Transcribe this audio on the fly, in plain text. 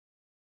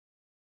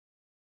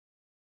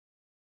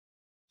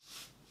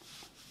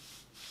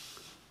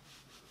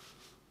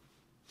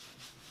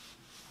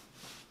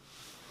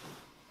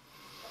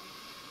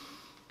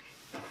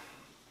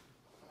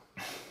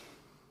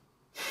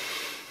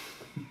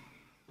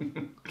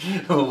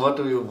What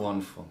do you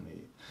want from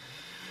me?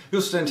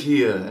 You stand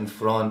here in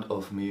front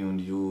of me and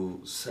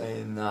you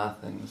say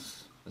nothing.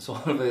 It's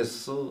always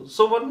so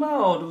what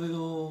now?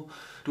 Do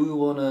you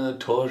wanna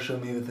torture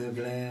me with a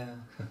glare?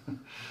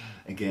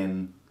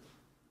 Again,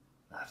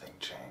 nothing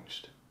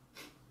changed.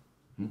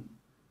 Hmm?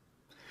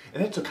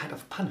 And it's a kind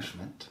of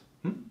punishment.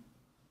 Hmm?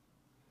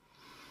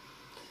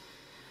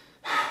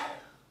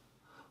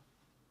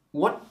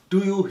 What do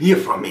you hear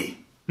from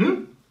me?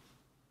 Hmm?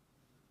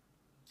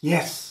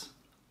 Yes,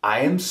 I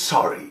am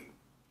sorry.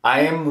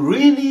 I am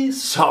really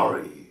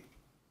sorry.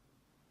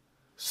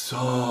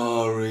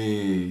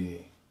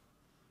 Sorry.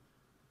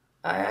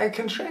 I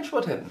can change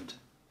what happened.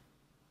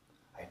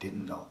 I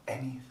didn't know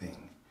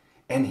anything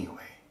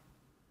anyway.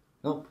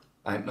 Nope,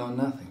 I know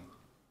nothing.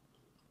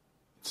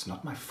 It's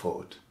not my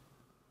fault.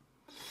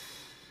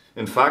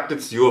 In fact,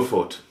 it's your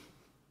fault.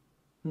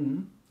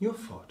 Your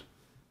fault.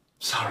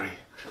 Sorry.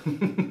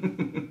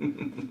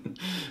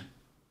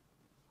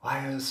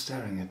 Why are you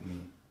staring at me?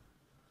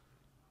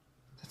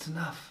 That's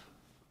enough.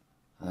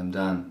 I'm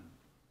done.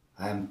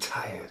 I'm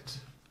tired.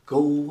 Go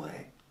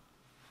away.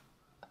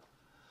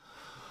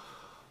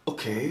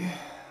 Okay.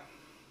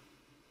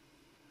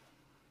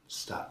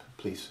 Stop,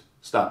 please.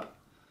 Stop.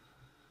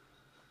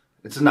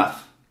 It's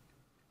enough.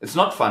 It's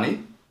not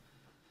funny.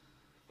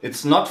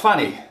 It's not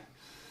funny.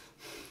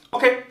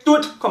 Okay, do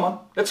it. Come on.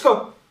 Let's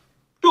go.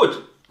 Do it.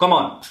 Come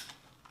on.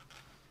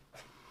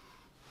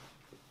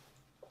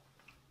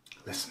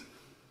 Listen.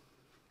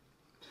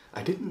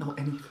 I didn't know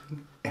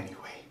anything anyway.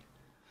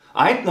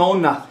 I know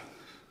nothing.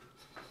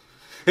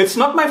 It's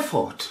not my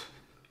fault.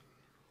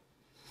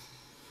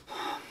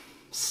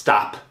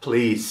 Stop,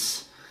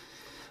 please.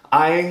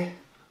 I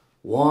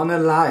want a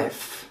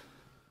life.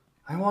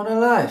 I want a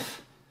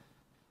life.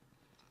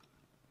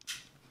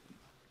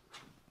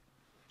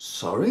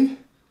 Sorry?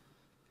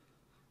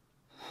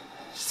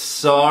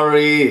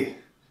 Sorry.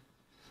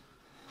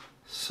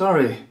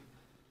 Sorry.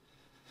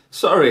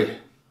 Sorry.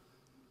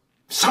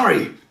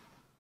 Sorry.